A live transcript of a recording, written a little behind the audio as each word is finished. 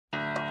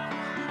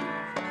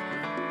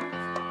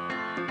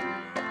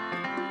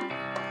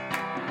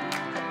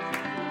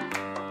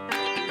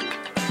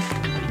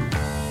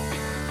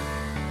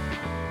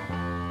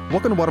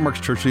Welcome to Watermark's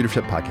Church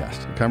Leadership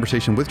Podcast, a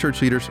conversation with church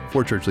leaders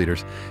for church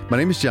leaders. My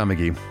name is John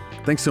McGee.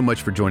 Thanks so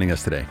much for joining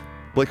us today.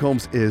 Blake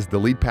Holmes is the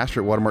lead pastor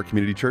at Watermark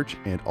Community Church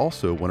and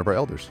also one of our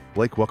elders.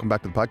 Blake, welcome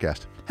back to the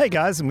podcast. Hey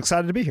guys, I'm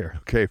excited to be here.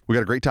 Okay, we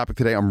got a great topic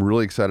today. I'm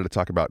really excited to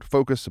talk about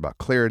focus, about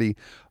clarity.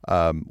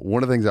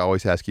 One of the things I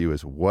always ask you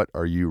is, what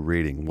are you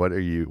reading? What do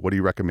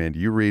you recommend?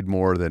 You read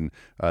more than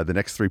the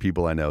next three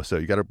people I know. So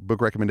you got a book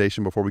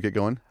recommendation before we get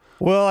going?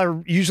 Well,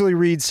 I usually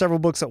read several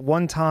books at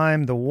one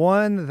time. The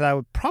one that I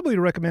would probably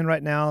recommend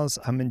right now is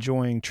I'm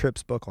enjoying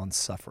Tripp's book on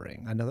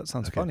suffering. I know that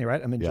sounds funny,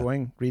 right? I'm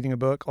enjoying reading a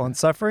book on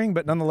suffering,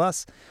 but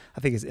nonetheless,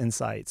 I think his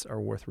insights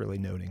are worth really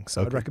noting.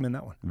 So I'd recommend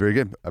that one. Very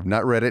good. I've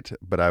not read it,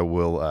 but I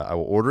will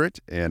order it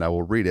and I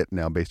will read it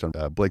now based on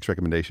Blake's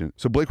recommendation.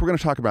 So Blake, we're going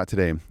to talk about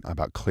today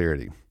about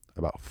clarity,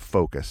 about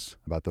focus,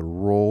 about the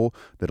role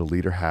that a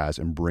leader has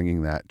in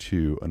bringing that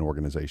to an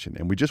organization.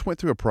 And we just went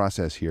through a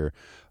process here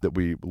that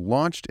we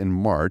launched in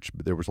March,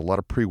 but there was a lot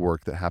of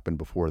pre-work that happened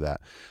before that.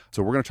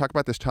 So we're going to talk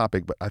about this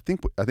topic, but I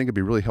think it'd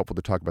be really helpful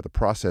to talk about the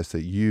process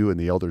that you and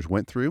the elders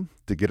went through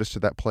to get us to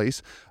that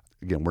place.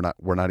 Again,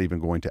 we're not even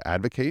going to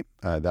advocate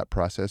that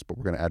process, but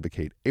we're going to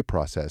advocate a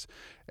process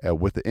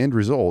with the end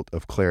result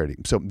of clarity.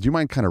 So do you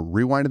mind kind of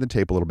rewinding the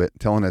tape a little bit,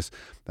 telling us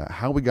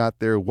how we got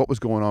there, what was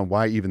going on,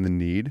 why even the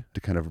need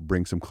to kind of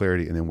bring some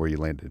clarity, and then where you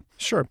landed?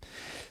 Sure.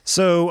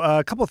 So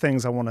a couple of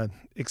things I want to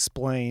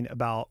explain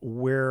about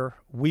where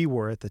we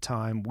were at the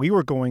time. We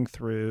were going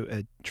through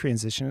a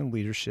transition in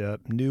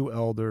leadership, new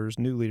elders,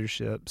 new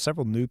leadership,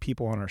 several new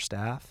people on our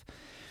staff.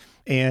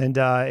 And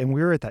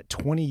we were at that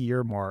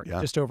 20-year mark,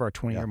 just over our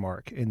 20-year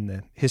mark in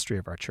the history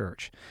of our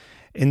church.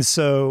 And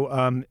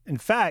so, in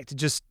fact,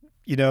 just,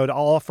 to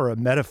offer a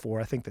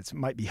metaphor I think that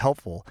might be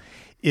helpful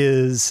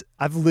is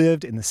I've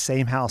lived in the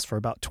same house for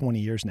about 20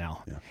 years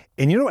now. Yeah.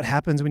 And you know what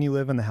happens when you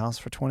live in the house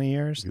for 20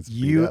 years?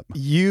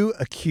 You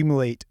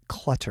accumulate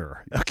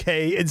clutter,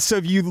 okay? And so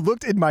if you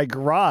looked in my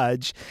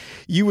garage,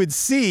 you would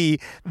see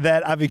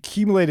that I've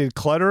accumulated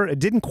clutter. It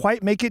didn't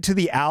quite make it to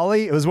the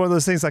alley. It was one of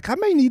those things like, I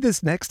may need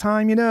this next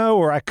time,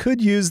 or I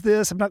could use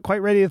this. I'm not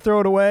quite ready to throw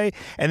it away.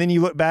 And then you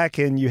look back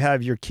and you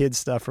have your kids'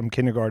 stuff from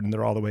kindergarten.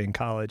 They're all the way in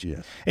college.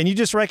 Yes. And you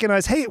just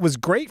recognize, hey, it was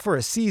great for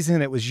a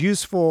season. It was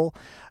useful,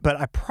 but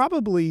I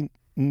probably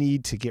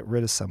need to get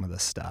rid of some of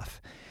this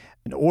stuff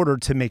in order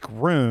to make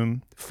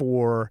room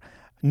for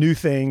new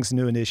things,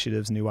 new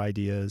initiatives, new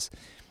ideas,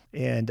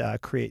 and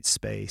create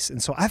space.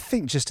 And so I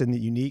think just in the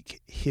unique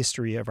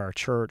history of our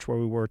church, where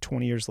we were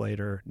 20 years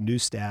later, new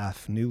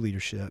staff, new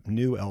leadership,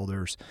 new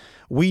elders,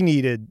 we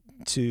needed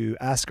to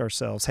ask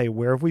ourselves, hey,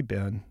 where have we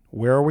been?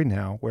 Where are we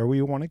now? Where do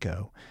we want to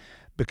go?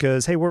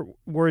 Because, hey,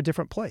 we're a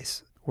different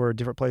place. We're a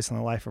different place in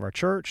the life of our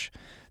church.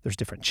 There's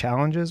different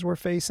challenges we're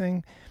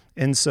facing.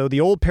 And so the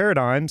old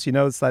paradigms,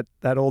 it's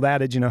that old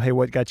adage, hey,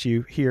 what got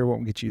you here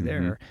won't get you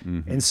there.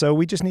 Mm-hmm. And so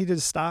we just needed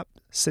to stop,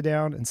 sit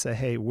down and say,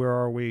 hey, where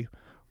are we?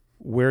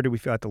 Where do we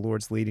feel like the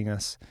Lord's leading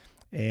us?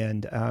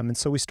 And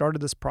so we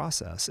started this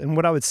process. And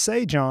what I would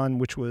say, John,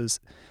 which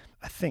was,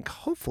 I think,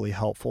 hopefully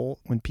helpful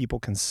when people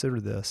consider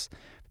this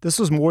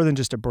was more than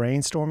just a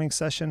brainstorming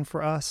session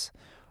for us.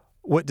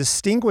 What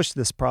distinguished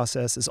this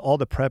process is all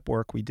the prep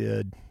work we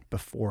did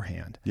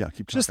beforehand. Yeah,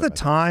 keep talking. Just the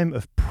time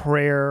of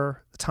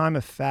prayer, the time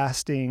of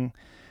fasting,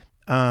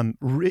 and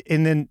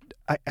then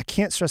I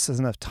can't stress this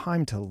enough,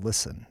 time to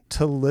listen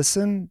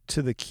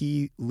to the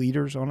key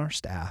leaders on our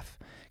staff,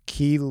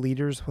 key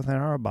leaders within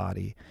our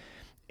body,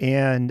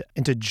 and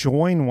to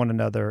join one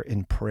another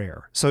in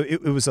prayer. So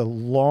it was a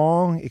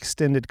long,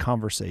 extended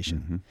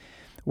conversation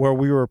where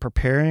we were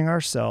preparing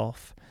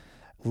ourselves,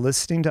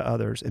 listening to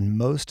others, and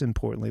most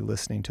importantly,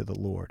 listening to the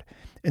Lord.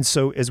 And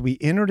so as we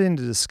entered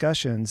into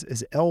discussions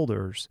as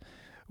elders,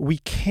 we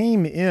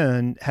came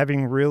in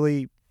having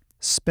really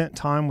spent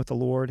time with the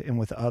Lord and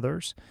with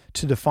others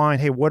to define,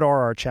 hey, what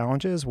are our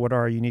challenges? What are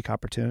our unique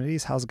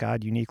opportunities? How's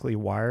God uniquely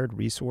wired,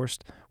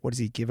 resourced? What has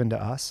He given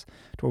to us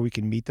to where we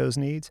can meet those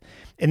needs?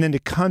 And then to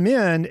come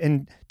in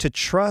and to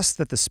trust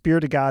that the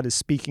Spirit of God is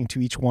speaking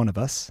to each one of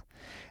us,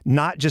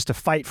 not just a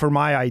fight for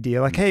my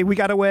idea, like, hey, we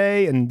got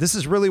away, and this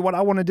is really what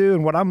I want to do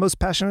and what I'm most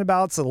passionate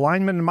about. It's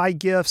alignment in my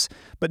gifts.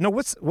 But no,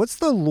 what's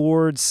the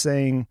Lord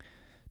saying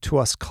to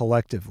us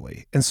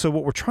collectively? And so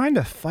what we're trying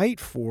to fight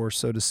for,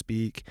 so to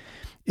speak,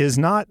 is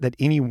not that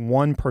any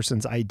one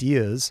person's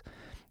ideas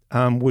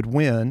would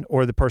win,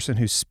 or the person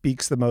who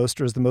speaks the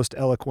most or is the most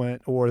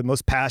eloquent or the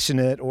most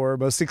passionate or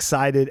most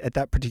excited at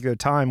that particular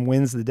time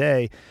wins the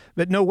day.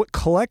 But no, what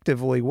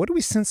do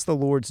we sense the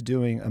Lord's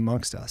doing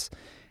amongst us?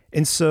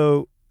 And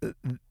so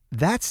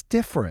that's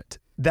different.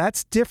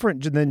 That's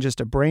different than just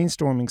a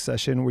brainstorming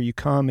session where you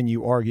come and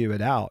you argue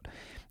it out.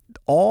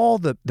 All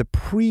the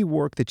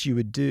pre-work that you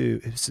would do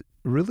is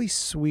really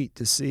sweet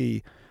to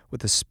see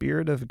what the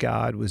Spirit of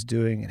God was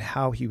doing and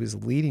how He was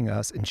leading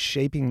us and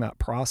shaping that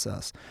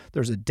process.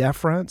 There's a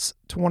deference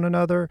to one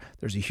another.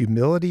 There's a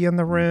humility in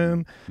the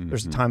room. Mm-hmm.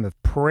 There's a time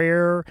of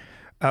prayer.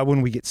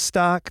 When we get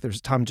stuck, there's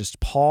a time to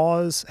just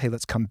pause. Hey,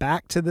 let's come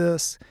back to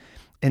this.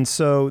 And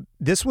so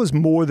this was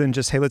more than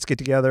just, hey, let's get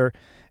together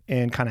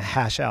and kind of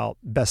hash out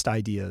best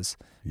ideas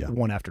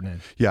one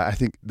afternoon. Yeah, I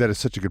think that is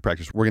such a good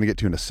practice. We're going to get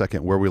to in a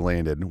second where we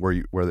landed,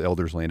 where the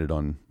elders landed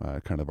on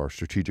kind of our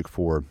strategic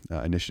 4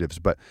 initiatives.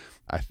 But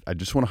I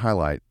just want to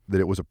highlight that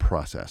it was a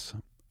process.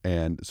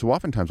 And so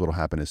oftentimes what will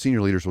happen is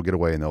senior leaders will get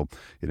away and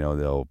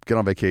they'll get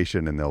on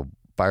vacation and they'll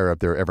fire up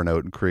their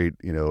Evernote and create,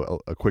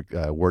 a quick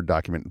Word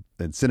document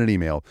and send an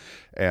email.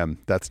 And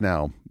that's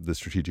now the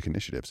strategic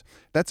initiatives.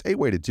 That's a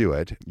way to do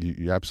it.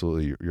 You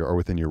absolutely are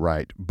within your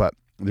right. But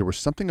there was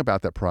something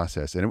about that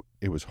process, and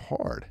it was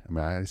hard. I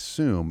mean, I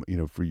assume,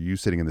 for you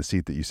sitting in the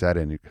seat that you sat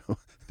in,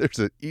 there's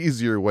an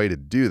easier way to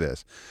do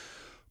this.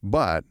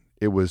 But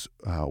it was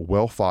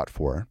well fought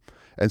for.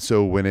 And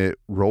so when it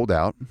rolled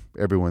out,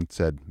 everyone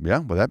said, yeah,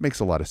 well, that makes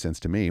a lot of sense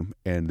to me.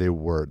 And there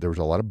was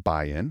a lot of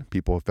buy-in.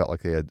 People felt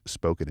like they had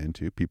spoken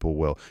into. People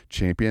will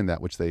champion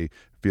that which they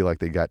feel like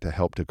they got to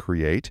help to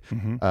create.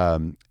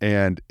 Mm-hmm.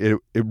 And it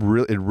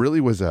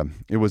really was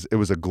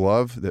a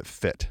glove that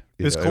fit.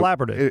 It was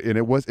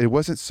collaborative. It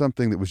wasn't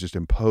something that was just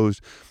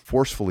imposed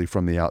forcefully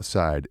from the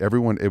outside.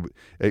 Everyone,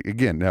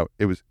 now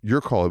it was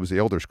your call, it was the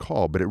elders'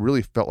 call, but it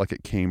really felt like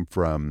it came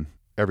from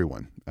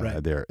everyone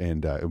there.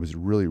 And it was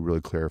really, really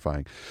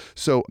clarifying.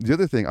 So the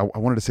other thing, I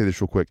wanted to say this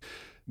real quick.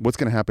 What's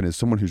going to happen is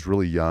someone who's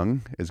really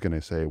young is going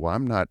to say, well,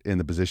 I'm not in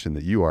the position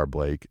that you are,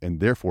 Blake, and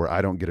therefore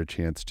I don't get a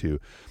chance to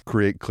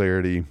create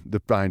clarity,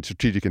 define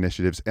strategic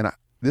initiatives. And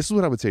this is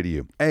what I would say to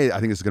you. I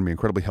think this is going to be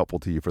incredibly helpful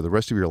to you for the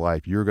rest of your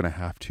life. You're going to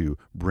have to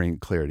bring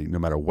clarity no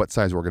matter what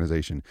size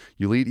organization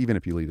you lead, even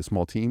if you lead a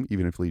small team,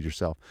 even if you lead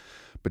yourself.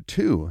 But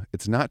 2,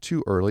 it's not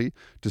too early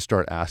to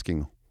start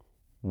asking,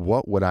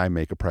 what would I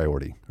make a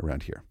priority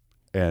around here?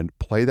 And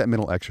play that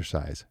mental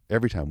exercise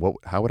every time.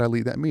 How would I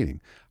lead that meeting?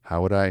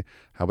 How would I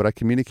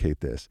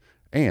communicate this?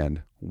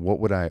 And what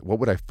would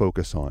I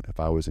focus on if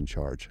I was in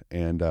charge?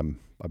 And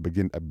I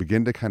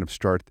begin to kind of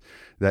start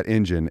that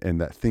engine and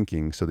that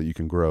thinking so that you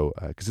can grow,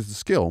 because it's a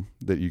skill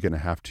that you're going to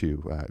have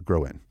to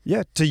grow in.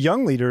 Yeah, to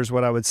young leaders,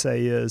 what I would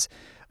say is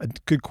a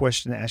good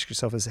question to ask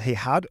yourself is, hey,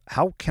 how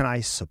can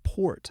I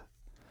support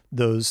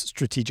those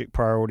strategic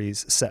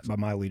priorities set by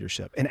my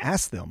leadership? And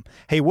ask them,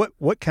 hey,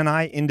 what can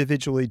I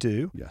individually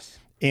do? Yes.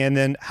 And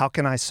then how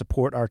can I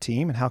support our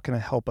team, and how can I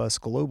help us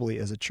globally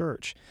as a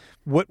church?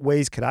 What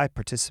ways could I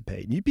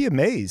participate? And you'd be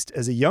amazed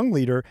as a young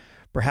leader,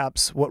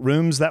 perhaps what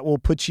rooms that will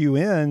put you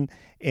in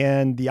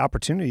and the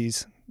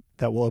opportunities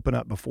that will open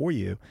up before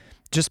you,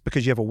 just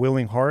because you have a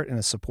willing heart and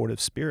a supportive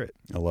spirit.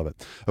 I love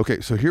it. Okay,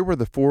 so here were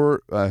the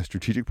 4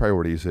 strategic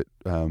priorities that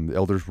the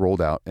elders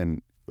rolled out.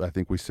 And I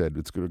think we said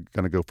it's going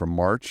to go from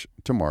March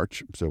to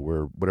March. So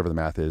we're, whatever the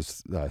math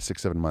is,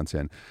 6-7 months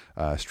in.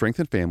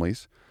 Strengthen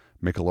families,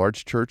 make a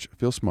large church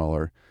feel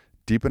smaller,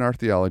 deepen our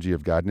theology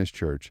of God and His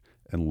church,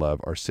 and love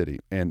our city.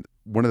 And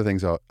one of the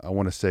things I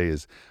want to say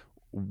is,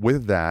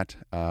 with that,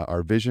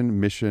 our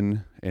vision,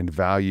 mission, and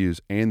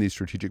values and these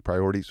strategic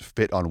priorities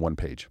fit on one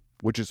page,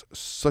 which is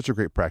such a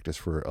great practice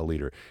for a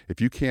leader.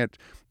 If you can't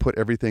put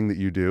everything that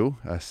you do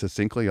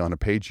succinctly on a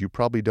page, you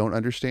probably don't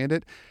understand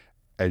it.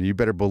 And you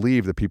better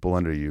believe the people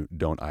under you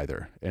don't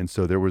either. And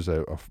so there was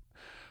a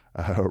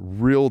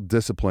real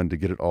discipline to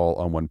get it all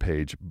on one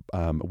page.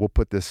 We'll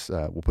put this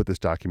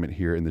document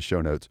here in the show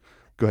notes.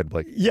 Go ahead,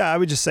 Blake. Yeah, I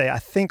would just say, I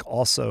think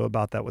also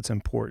about that, what's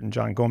important,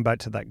 John, going back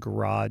to that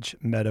garage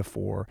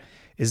metaphor,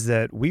 is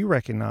that we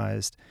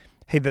recognized,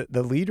 hey,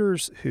 the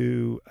leaders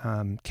who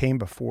came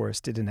before us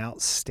did an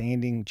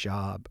outstanding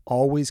job,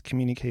 always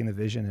communicating the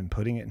vision and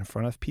putting it in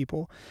front of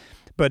people.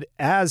 But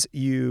as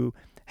you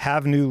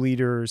have new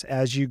leaders,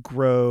 as you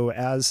grow,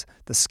 as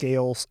the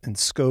scale and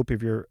scope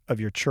of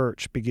your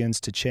church begins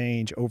to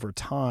change over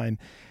time,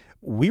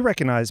 we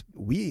recognize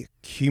we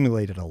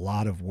accumulated a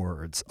lot of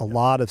words, a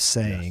lot of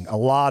saying, a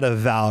lot of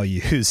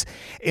values.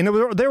 And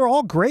they were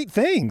all great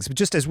things, but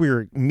just as we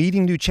were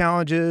meeting new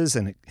challenges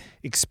and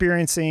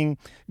experiencing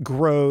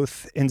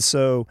growth. And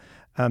so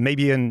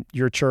maybe in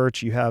your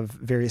church, you have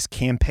various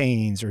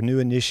campaigns or new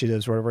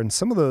initiatives or whatever, and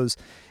some of those,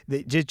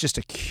 they did just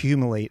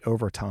accumulate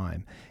over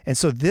time. And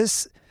so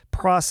this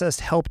process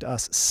helped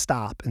us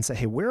stop and say,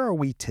 hey, where are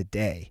we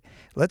today?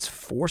 Let's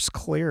force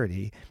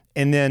clarity.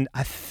 And then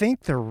I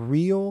think the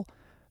real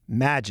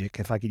magic,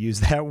 if I could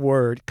use that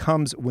word,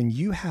 comes when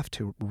you have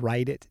to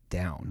write it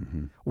down.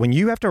 Mm-hmm. When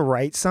you have to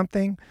write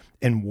something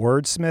and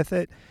wordsmith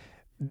it,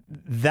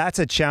 that's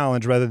a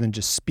challenge rather than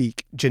just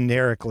speak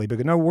generically. But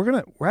no,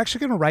 we're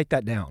actually gonna write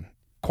that down.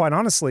 Quite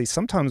honestly,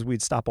 sometimes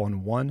we'd stop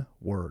on one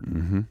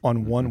word,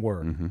 one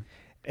word. Mm-hmm.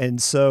 And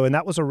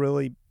that was a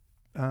really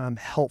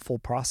helpful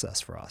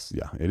process for us.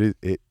 Yeah,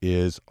 it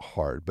is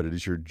hard, but it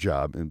is your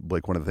job. And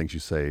Blake, one of the things you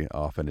say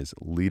often is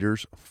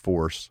leaders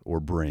force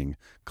or bring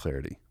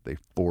clarity. They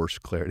force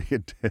clarity.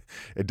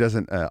 It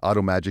doesn't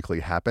auto-magically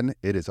happen.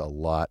 It is a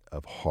lot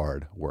of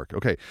hard work.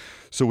 Okay,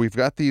 so we've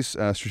got these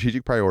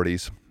strategic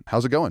priorities.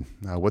 How's it going?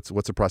 What's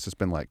the process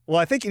been like? Well,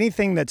 I think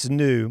anything that's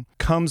new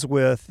comes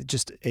with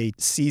just a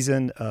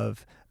season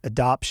of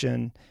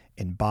adoption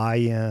and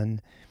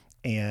buy-in,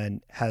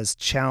 and has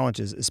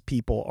challenges as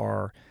people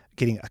are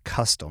getting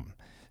accustomed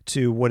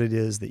to what it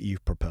is that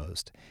you've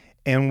proposed.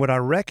 And what I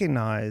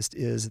recognized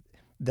is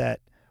that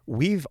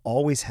we've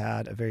always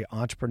had a very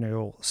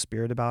entrepreneurial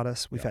spirit about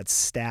us. We've had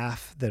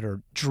staff that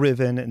are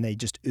driven and they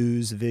just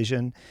ooze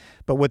vision.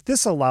 But what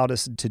this allowed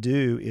us to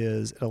do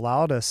is it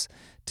allowed us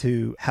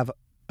to have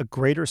a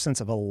greater sense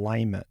of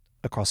alignment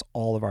across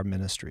all of our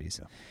ministries.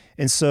 Yeah.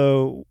 And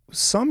so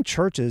some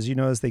churches,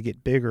 as they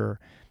get bigger,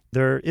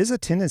 there is a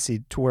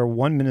tendency to where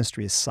one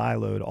ministry is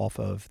siloed off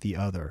of the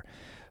other.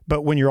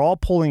 But when you're all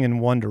pulling in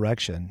one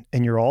direction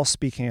and you're all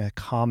speaking a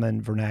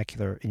common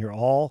vernacular and you're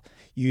all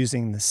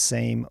using the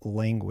same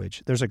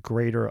language, there's a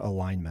greater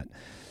alignment.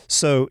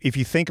 So if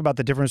you think about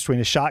the difference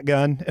between a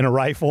shotgun and a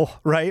rifle,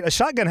 right? A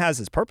shotgun has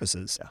its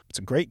purposes. Yeah. It's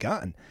a great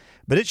gun,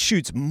 but it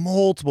shoots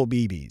multiple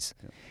BBs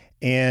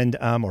and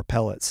or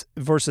pellets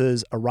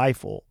versus a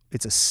rifle.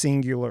 It's a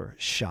singular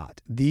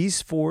shot.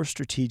 These 4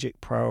 strategic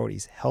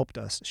priorities helped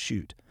us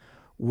shoot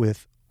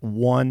with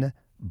one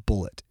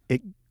bullet.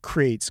 It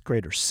creates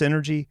greater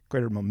synergy,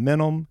 greater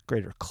momentum,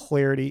 greater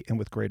clarity, and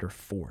with greater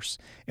force.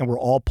 And we're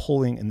all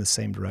pulling in the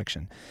same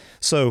direction.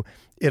 So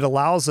it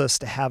allows us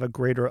to have a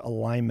greater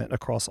alignment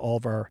across all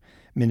of our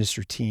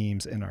ministry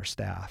teams and our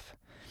staff.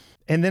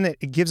 And then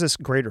it gives us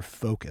greater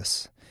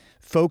focus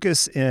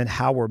in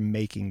how we're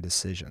making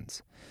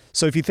decisions.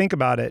 So if you think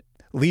about it,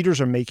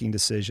 leaders are making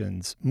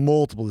decisions,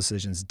 multiple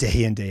decisions,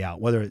 day in, day out,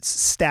 whether it's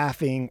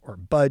staffing or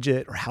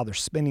budget or how they're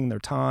spending their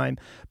time.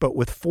 But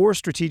with 4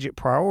 strategic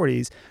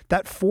priorities,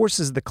 that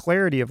forces the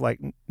clarity of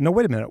no,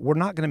 wait a minute, we're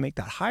not going to make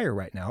that higher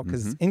right now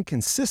because it's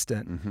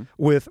inconsistent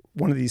with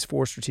one of these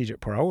 4 strategic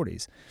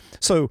priorities.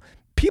 So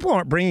people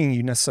aren't bringing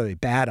you necessarily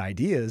bad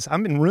ideas.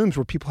 I'm in rooms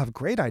where people have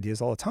great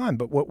ideas all the time,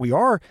 but what we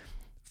are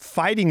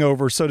fighting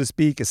over, so to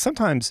speak, is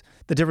sometimes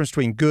the difference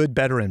between good,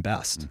 better, and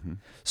best.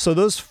 So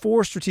those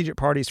 4 strategic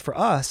priorities for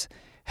us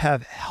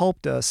have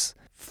helped us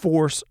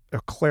force or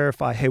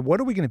clarify, hey, what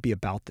are we going to be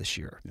about this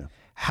year? Yeah.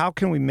 How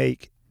can we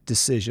make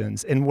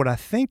decisions? And what I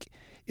think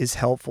is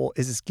helpful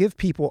is give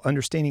people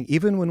understanding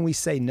even when we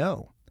say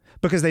no,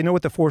 because they know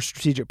what the 4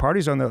 strategic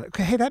priorities are and they're like,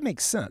 okay, hey, that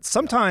makes sense.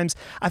 Sometimes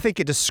I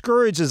think it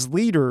discourages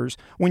leaders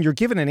when you're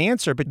given an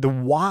answer, but the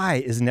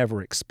why is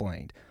never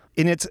explained.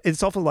 And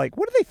it's often like,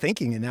 what are they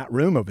thinking in that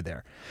room over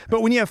there?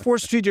 But when you have 4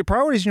 strategic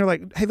priorities and you're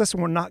like, hey,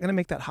 listen, we're not going to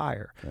make that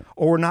higher,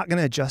 or we're not going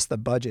to adjust the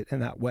budget in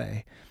that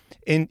way.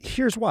 And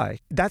here's why.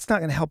 That's not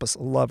going to help us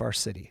love our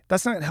city.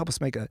 That's not going to help us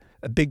make a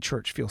big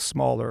church feel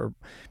smaller.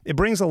 It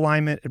brings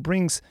alignment. It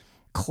brings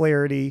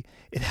clarity.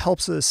 It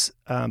helps us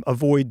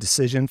avoid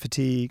decision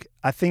fatigue.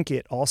 I think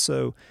it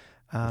also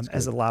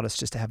has allowed us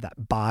just to have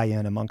that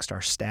buy-in amongst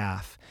our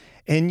staff.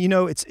 And,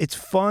 it's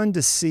fun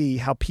to see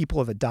how people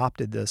have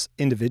adopted this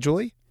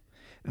individually,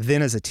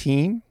 then as a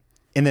team,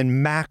 and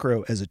then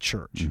macro as a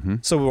church.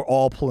 So we're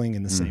all pulling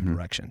in the same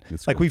direction.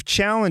 That's cool. We've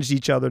challenged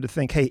each other to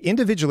think, hey,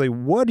 individually,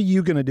 what are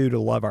you going to do to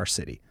love our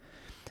city?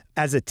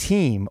 As a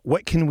team,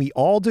 what can we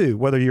all do?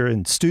 Whether you're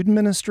in student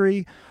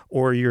ministry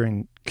or you're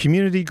in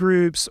community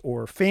groups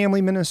or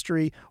family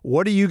ministry,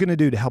 what are you going to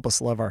do to help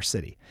us love our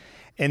city?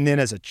 And then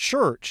as a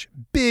church,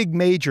 big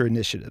major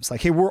initiatives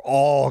like, hey, we're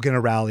all going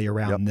to rally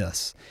around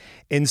this.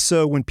 And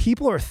so when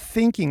people are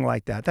thinking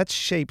like that, that's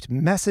shaped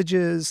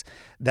messages,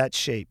 that's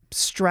shaped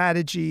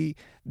strategy,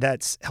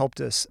 that's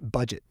helped us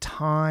budget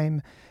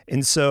time.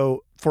 And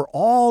so for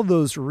all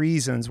those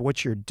reasons,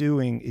 what you're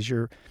doing is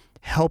you're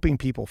helping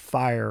people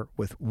fire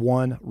with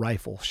one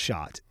rifle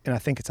shot. And I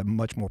think it's a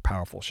much more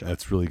powerful shot.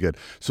 That's really good.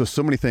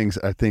 So many things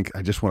I think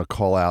I just want to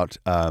call out.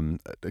 A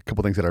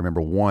couple things that I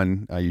remember.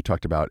 One, you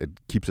talked about it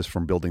keeps us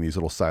from building these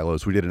little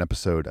silos. We did an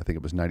episode, I think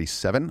it was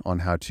 97, on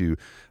how to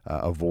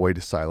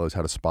avoid silos,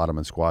 how to spot them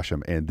and squash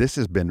them. And this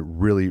has been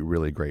really,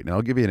 really great. And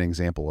I'll give you an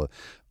example.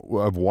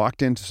 I've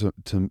walked into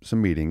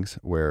some meetings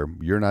where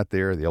you're not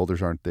there, the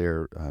elders aren't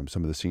there,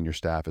 some of the senior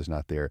staff is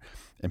not there,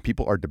 and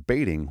people are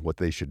debating what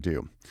they should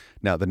do.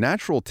 Now, the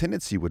natural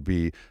tendency would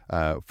be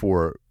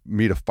for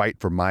me to fight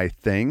for my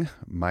thing,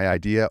 my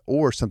idea,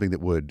 or something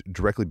that would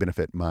directly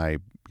benefit my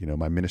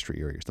ministry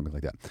area or something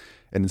like that.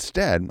 And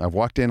instead, I've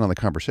walked in on the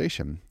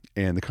conversation,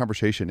 and the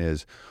conversation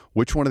is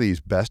which one of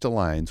these best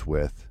aligns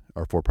with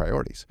our 4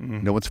 priorities.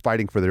 No one's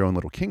fighting for their own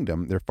little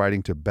kingdom. They're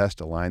fighting to best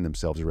align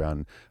themselves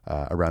around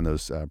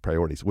those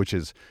priorities, which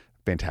is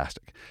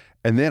fantastic.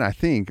 And then I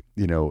think,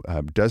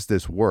 does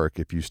this work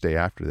if you stay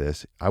after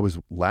this? I was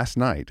last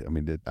night,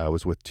 I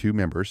was with 2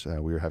 members.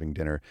 We were having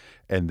dinner,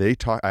 and I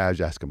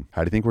just asked them,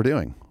 how do you think we're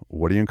doing?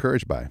 What are you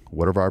encouraged by?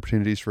 What are our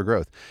opportunities for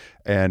growth?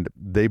 And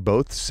they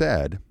both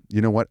said, you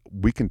know what,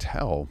 we can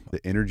tell the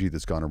energy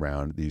that's gone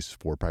around these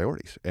 4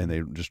 priorities. And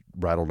they just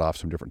rattled off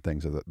some different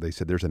things. They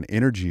said there's an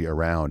energy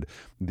around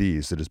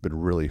these that has been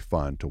really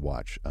fun to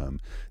watch,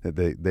 that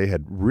they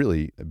had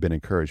really been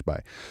encouraged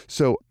by.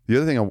 So the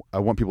other thing I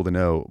want people to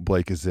know,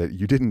 Blake, is that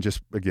you didn't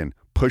just, again,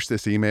 push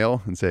this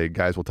email and say,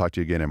 guys, we'll talk to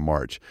you again in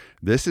March.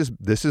 This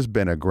has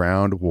been a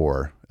ground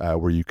war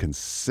where you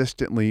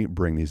consistently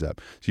bring these up.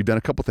 So you've done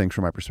a couple things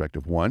from my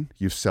perspective. One,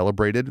 you've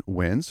celebrated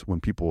wins when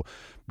people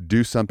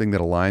do something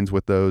that aligns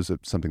with those,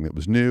 something that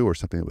was new or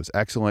something that was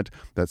excellent.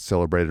 That's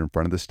celebrated in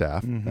front of the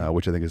staff,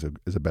 which I think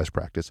is a best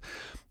practice.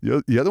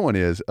 The other one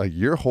is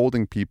you're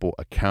holding people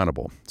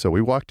accountable. So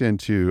we walked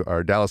into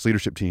our Dallas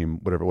leadership team,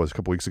 whatever it was, a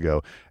couple weeks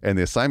ago, and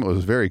the assignment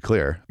was very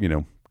clear.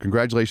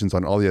 Congratulations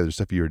on all the other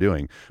stuff you were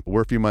doing, but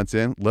we're a few months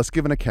in. Let's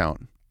give an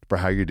account for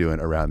how you're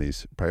doing around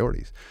these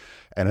priorities.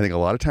 And I think a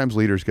lot of times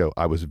leaders go,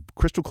 I was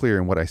crystal clear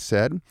in what I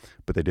said,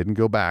 but they didn't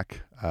go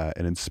back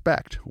and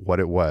inspect what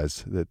it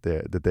was that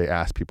they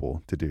asked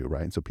people to do,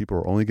 right? And so people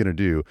are only going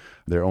to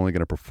they're only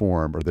going to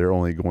perform, or they're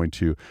only going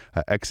to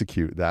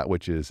execute that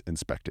which is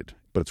inspected.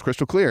 But it's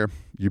crystal clear.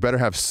 You better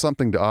have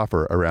something to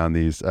offer around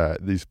these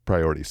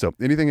priorities. So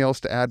anything else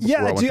to add?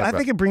 Yeah, I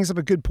think it brings up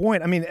a good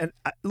point. I mean,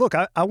 look,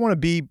 I want to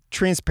be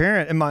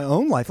transparent in my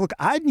own life. Look,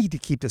 I need to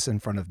keep this in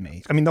front of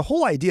me. I mean, the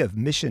whole idea of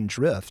mission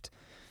drift,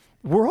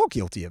 we're all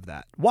guilty of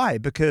that. Why?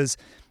 Because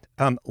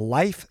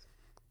life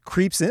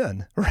creeps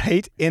in,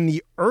 right? And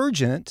the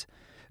urgent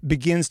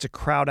begins to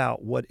crowd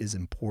out what is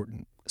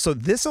important. So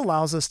this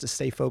allows us to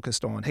stay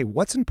focused on, hey,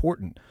 what's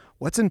important?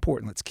 What's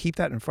important? Let's keep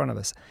that in front of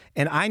us.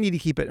 And I need to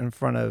keep it in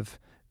front of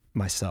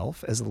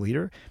myself as a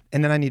leader,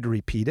 and then I need to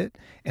repeat it,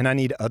 and I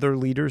need other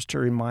leaders to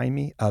remind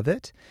me of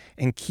it,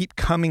 and keep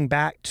coming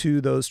back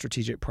to those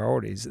strategic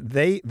priorities.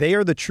 They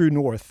are the true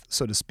north,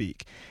 so to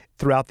speak,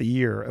 throughout the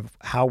year of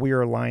how we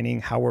are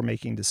aligning, how we're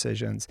making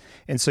decisions.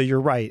 And so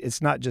you're right.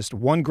 It's not just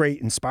one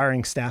great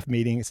inspiring staff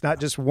meeting. It's not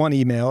just one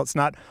email. It's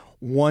not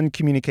one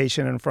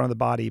communication in front of the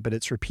body, but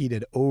it's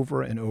repeated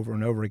over and over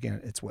and over again.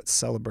 It's what's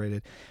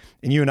celebrated.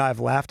 And you and I have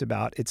laughed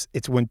about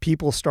it's when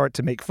people start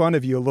to make fun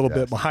of you a little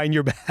bit behind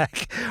your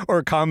back,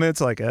 or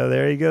comments like, oh,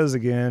 there he goes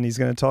again. He's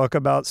going to talk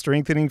about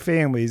strengthening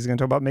families. He's going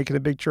to talk about making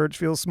a big church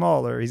feel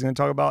smaller. He's going to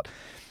talk about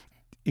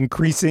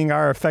increasing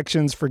our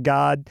affections for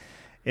God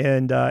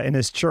and in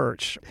his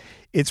church.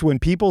 It's when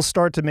people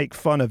start to make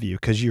fun of you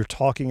because you're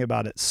talking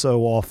about it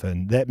so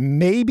often that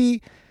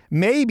maybe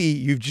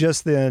you've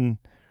just then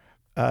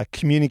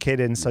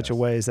communicated in such a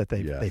way that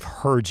they've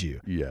heard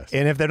you. Yes.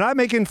 And if they're not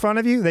making fun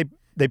of you,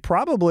 they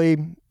probably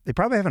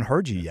haven't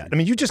heard you yet. I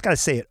mean, you just got to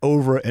say it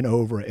over and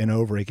over and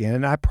over again.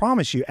 And I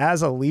promise you,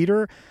 as a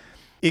leader,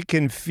 it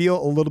can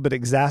feel a little bit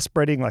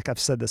exasperating. Like I've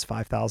said this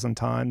 5,000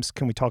 times.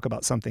 Can we talk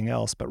about something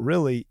else? But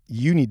really,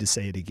 you need to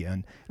say it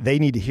again. They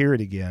need to hear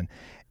it again.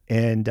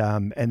 And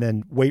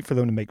then wait for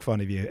them to make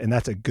fun of you. And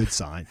that's a good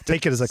sign.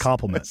 Take it as a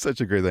compliment. That's such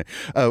a great thing.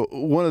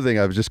 One other thing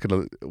I was just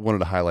wanted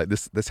to highlight,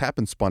 this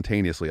happened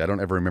spontaneously. I don't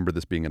ever remember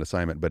this being an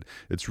assignment, but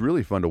it's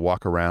really fun to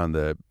walk around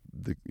the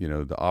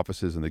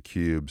offices and the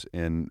cubes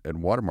in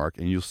Watermark,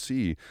 and you'll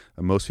see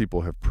most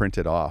people have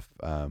printed off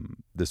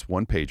this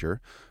one pager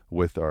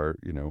with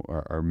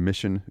our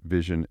mission,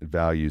 vision,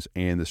 values,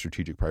 and the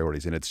strategic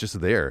priorities, and it's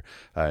just there,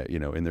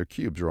 in their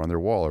cubes or on their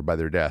wall or by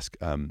their desk,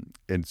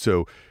 and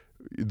so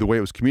the way it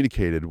was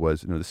communicated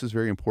was, this is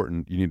very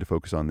important. You need to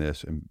focus on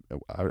this. And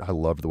I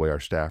loved the way our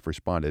staff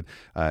responded.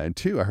 And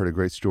two, I heard a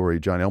great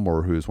story. John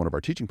Elmore, who is one of our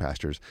teaching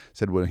pastors,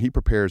 said when he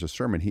prepares a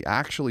sermon, he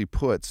actually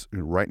puts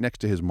right next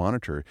to his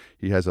monitor,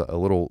 he has a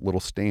little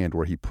stand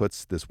where he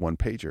puts this one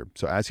pager.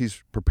 So as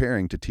he's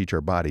preparing to teach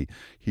our body,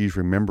 he's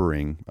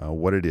remembering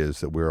what it is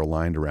that we're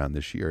aligned around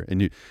this year.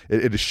 And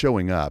it is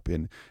showing up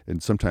in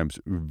sometimes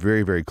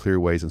very, very clear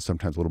ways and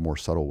sometimes a little more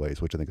subtle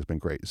ways, which I think has been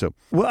great. So,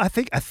 well, I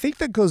think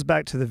that goes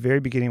back to the very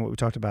beginning. What we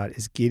talked about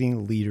is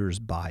getting leaders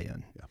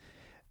buy-in.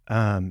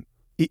 Yeah.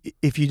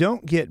 If you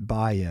don't get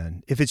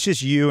buy-in, if it's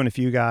just you and a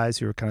few guys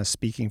who are kind of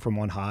speaking from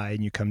on high,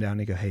 and you come down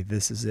and go, "Hey,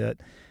 this is it,"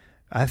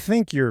 I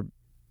think you're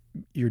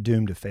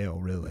doomed to fail.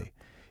 Really,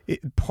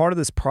 part of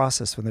this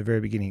process from the very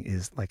beginning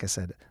is, like I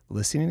said,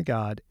 listening to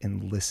God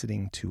and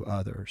listening to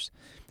others,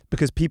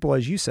 because people,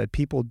 as you said,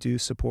 people do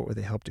support what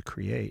they help to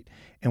create,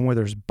 and where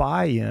there's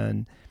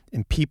buy-in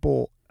and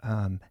people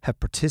have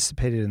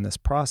participated in this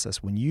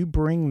process, when you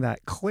bring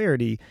that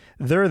clarity,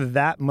 they're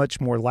that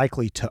much more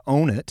likely to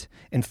own it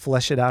and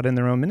flesh it out in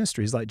their own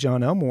ministries. Like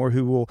John Elmore,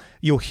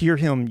 you'll hear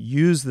him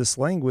use this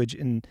language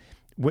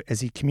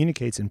as he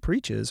communicates and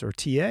preaches, or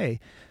TA,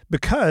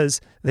 because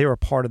they were a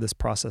part of this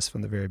process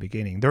from the very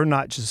beginning. They're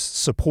not just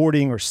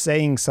supporting or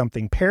saying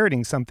something,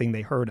 parroting something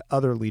they heard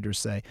other leaders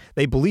say.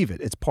 They believe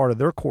it. It's part of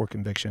their core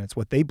conviction. It's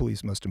what they believe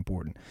is most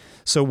important.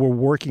 So we're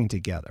working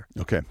together.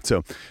 Okay.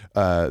 So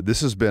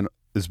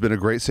it's been a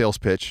great sales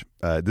pitch.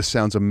 This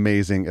sounds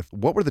amazing.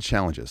 What were the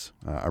challenges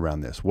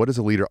around this? What is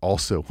a leader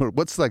also?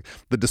 What's like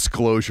the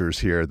disclosures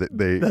here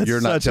that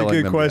you're not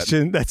telling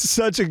them? That's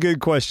such a good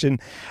question.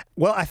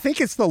 Well, I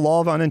think it's the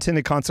law of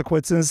unintended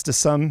consequences to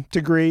some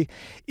degree.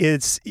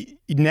 It's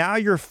now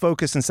you're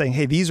focused on saying,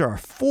 hey, these are our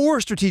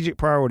 4 strategic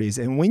priorities.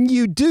 And when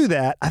you do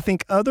that, I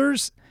think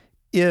others,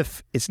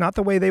 if it's not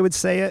the way they would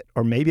say it,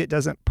 or maybe it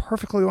doesn't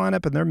perfectly line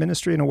up in their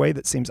ministry in a way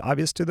that seems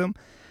obvious to them,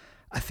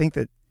 I think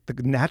that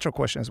the natural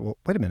question is, well,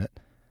 wait a minute.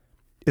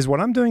 is what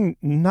I'm doing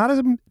not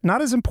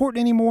as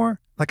important anymore?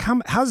 Like,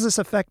 how does this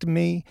affect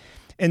me?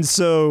 And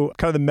so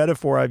kind of the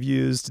metaphor I've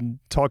used in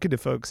talking to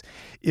folks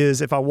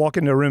is if I walk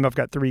into a room, I've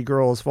got 3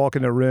 girls, walk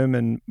into a room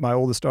and my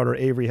oldest daughter,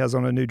 Avery, has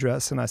on a new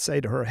dress. And I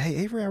say to her, hey,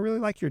 Avery, I really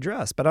like your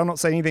dress. But I don't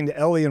say anything to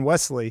Ellie and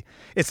Wesley.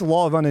 It's the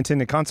law of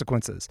unintended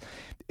consequences.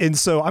 And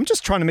so I'm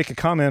just trying to make a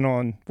comment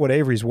on what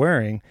Avery's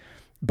wearing.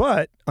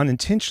 But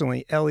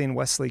unintentionally, Ellie and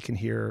Wesley can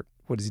hear,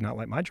 what, does he not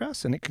like my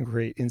dress? And it can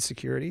create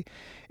insecurity.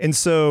 And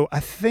so I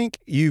think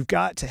you've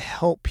got to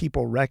help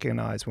people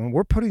recognize when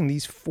we're putting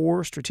these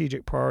 4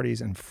 strategic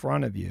priorities in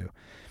front of you,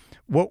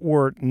 what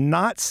we're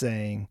not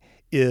saying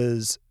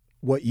is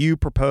what you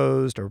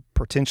proposed or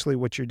potentially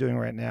what you're doing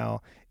right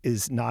now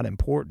is not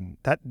important.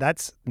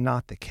 That's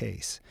not the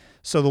case.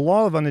 So the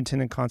law of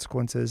unintended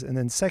consequences. And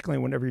then secondly,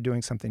 whenever you're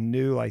doing something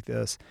new like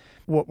this,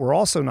 what we're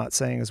also not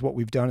saying is what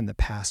we've done in the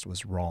past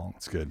was wrong.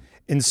 That's good.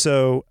 And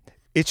so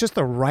it's just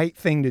the right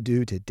thing to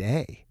do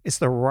today. It's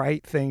the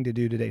right thing to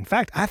do today. In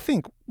fact, I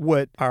think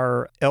what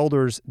our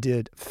elders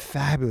did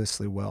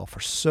fabulously well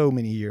for so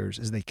many years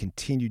is they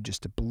continued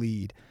just to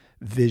bleed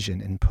vision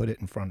and put it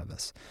in front of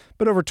us.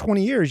 But over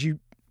 20 years, you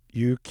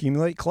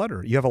accumulate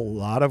clutter. You have a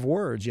lot of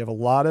words. You have a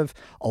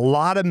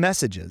lot of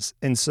messages.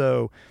 And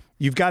so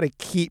you've got to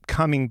keep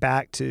coming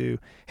back to,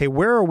 hey,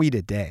 where are we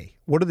today?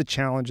 What are the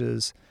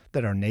challenges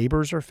that our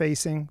neighbors are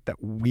facing,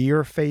 that we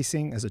are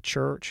facing as a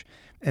church?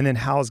 And then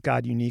how has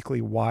God uniquely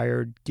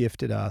wired,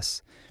 gifted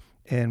us?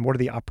 And what are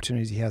the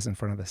opportunities he has in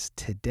front of us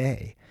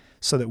today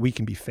so that we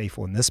can be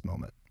faithful in this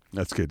moment?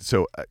 That's good.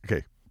 So,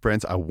 okay,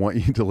 friends, I want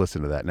you to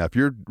listen to that. Now, if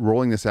you're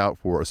rolling this out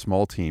for a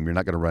small team, you're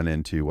not going to run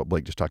into what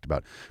Blake just talked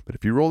about. But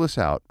if you roll this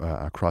out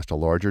across a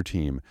larger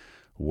team,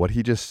 what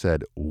he just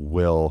said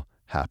will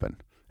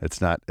happen.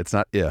 It's not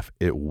if,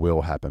 it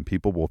will happen.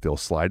 People will feel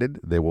slighted.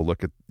 They will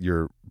look at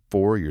your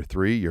 4, your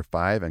 3, your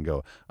 5 and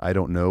go, I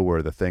don't know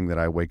where the thing that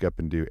I wake up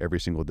and do every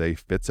single day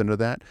fits into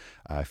that.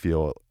 I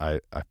feel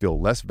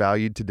less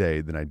valued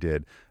today than I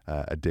did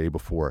a day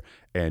before.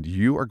 And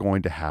you are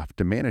going to have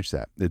to manage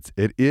that.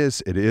 It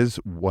is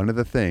one of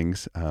the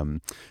things,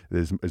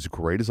 as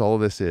great as all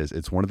of this is,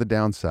 it's one of the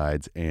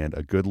downsides, and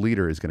a good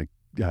leader is going to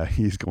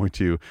he's going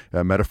to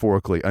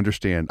metaphorically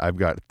understand, I've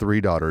got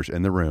 3 daughters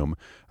in the room.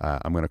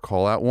 I'm going to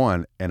call out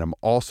one, and I'm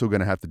also going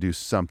to have to do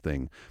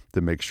something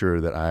to make sure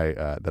that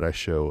I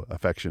show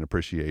affection,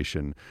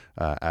 appreciation,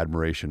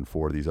 admiration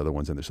for these other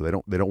ones in there. So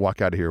they don't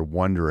walk out of here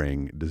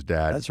wondering, does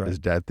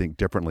Dad think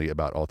differently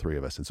about all 3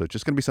 of us? And so it's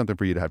just going to be something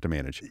for you to have to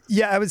manage.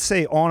 Yeah, I would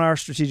say on our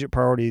strategic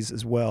priorities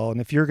as well.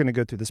 And if you're going to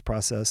go through this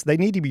process, they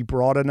need to be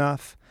broad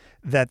enough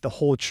that the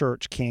whole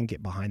church can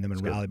get behind them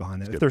and rally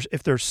behind them.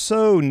 If they're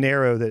so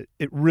narrow that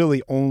it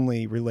really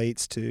only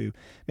relates to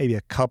maybe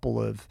a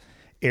couple of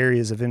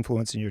areas of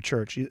influence in your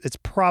church, it's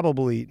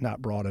probably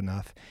not broad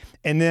enough.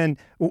 And then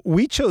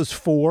we chose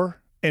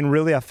 4, and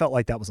really I felt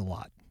like that was a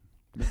lot.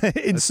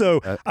 And so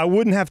I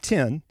wouldn't have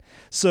 10.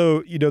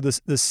 So,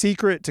 the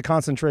secret to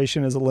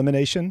concentration is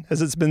elimination,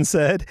 as it's been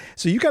said.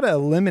 So you got to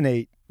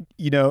eliminate,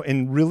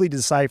 and really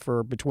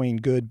decipher between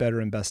good,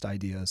 better, and best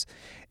ideas.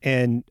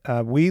 And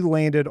we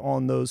landed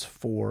on those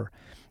 4.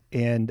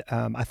 And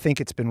I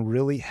think it's been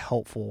really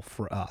helpful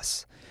for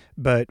us.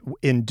 But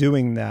in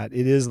doing that,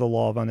 it is the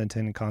law of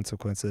unintended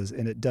consequences.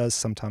 And it does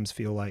sometimes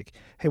feel like,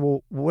 hey,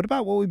 well, what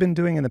about what we've been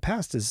doing in the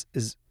past?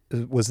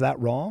 Was that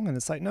wrong? And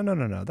it's like,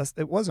 no.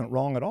 It wasn't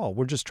wrong at all.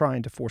 We're just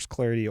trying to force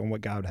clarity on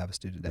what God would have us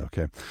do today.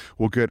 Okay.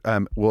 Well, good.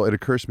 Well, it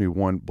occurs to me,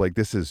 one, Blake,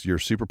 this is your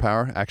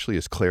superpower, actually,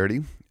 is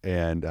clarity.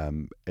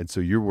 And so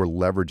you were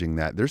leveraging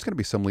that. There's going to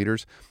be some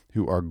leaders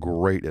who are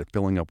great at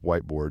filling up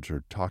whiteboards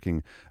or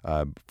talking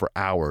for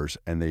hours,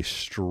 and they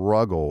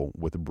struggle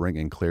with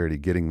bringing clarity,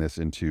 getting this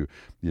into,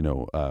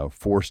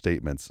 4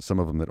 statements, some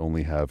of them that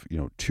only have,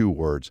 2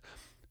 words.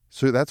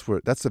 So that's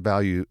the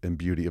value and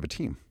beauty of a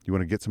team. You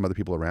want to get some other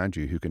people around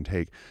you who can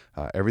take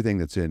everything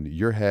that's in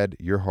your head,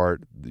 your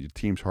heart, the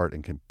team's heart,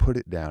 and can put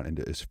it down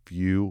into as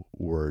few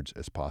words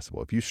as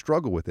possible. If you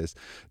struggle with this,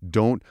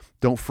 don't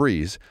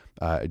freeze.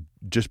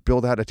 Just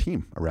build out a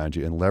team around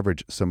you and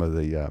leverage some of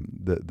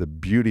the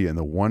beauty and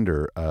the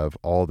wonder of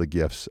all the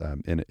gifts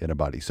in a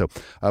body. So,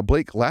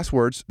 Blake, last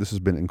words. This has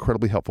been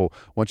incredibly helpful.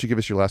 Why don't you give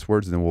us your last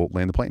words, and then we'll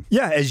land the plane.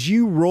 Yeah, as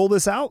you roll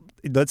this out,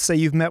 let's say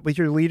you've met with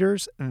your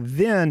leaders,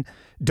 then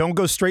don't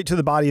go straight to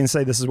the body and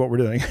say, this is what we're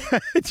doing.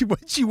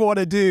 What you want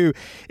to do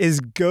is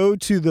go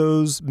to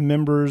those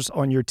members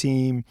on your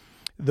team,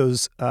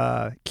 those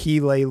key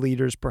lay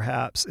leaders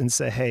perhaps, and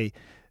say, hey,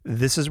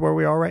 this is where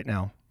we are right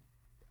now.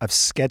 I've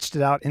sketched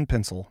it out in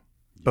pencil.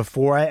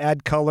 Before I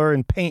add color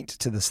and paint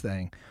to this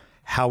thing,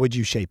 how would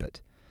you shape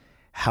it?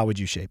 How would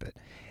you shape it?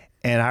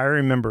 And I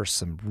remember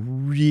some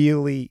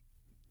really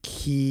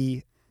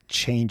key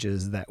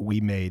changes that we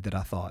made that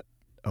I thought,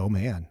 oh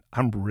man,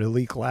 I'm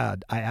really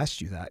glad I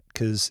asked you that,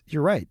 because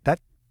you're right.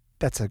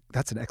 That's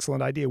an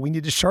excellent idea. We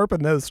need to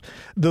sharpen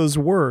those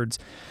words.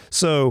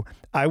 So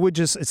I would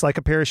it's like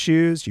a pair of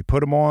shoes. You put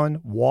them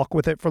on, walk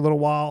with it for a little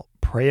while,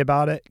 pray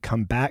about it,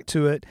 come back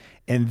to it,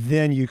 and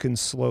then you can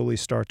slowly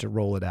start to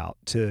roll it out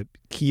to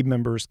key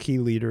members, key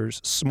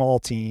leaders, small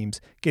teams,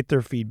 get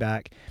their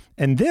feedback,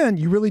 and then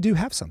you really do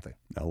have something.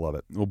 I love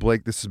it. Well,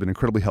 Blake, this has been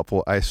incredibly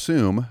helpful. I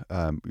assume,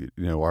 our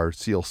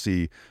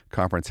CLC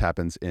conference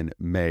happens in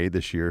May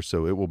this year,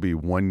 so it will be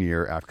 1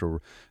 year after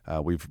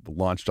we've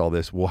launched all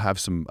this. We'll have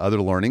some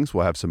other learnings.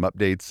 We'll have some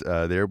updates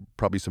there,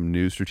 probably some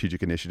new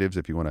strategic initiatives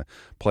if you want to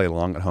play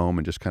along at home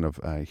and just kind of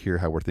hear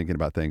how we're thinking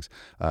about things.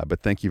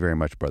 But thank you very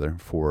much, brother,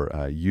 for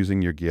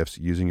using your gifts,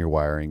 using your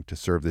wiring to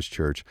serve this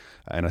church,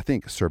 and I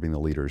think serving the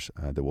leaders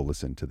that will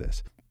listen to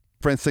this.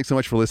 Friends, thanks so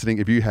much for listening.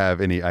 If you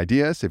have any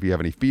ideas, if you have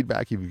any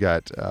feedback, if you've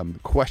got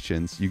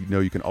questions,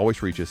 you can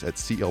always reach us at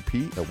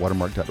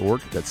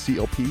clp@watermark.org. That's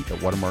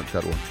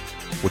clp@watermark.org.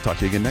 We'll talk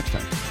to you again next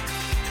time.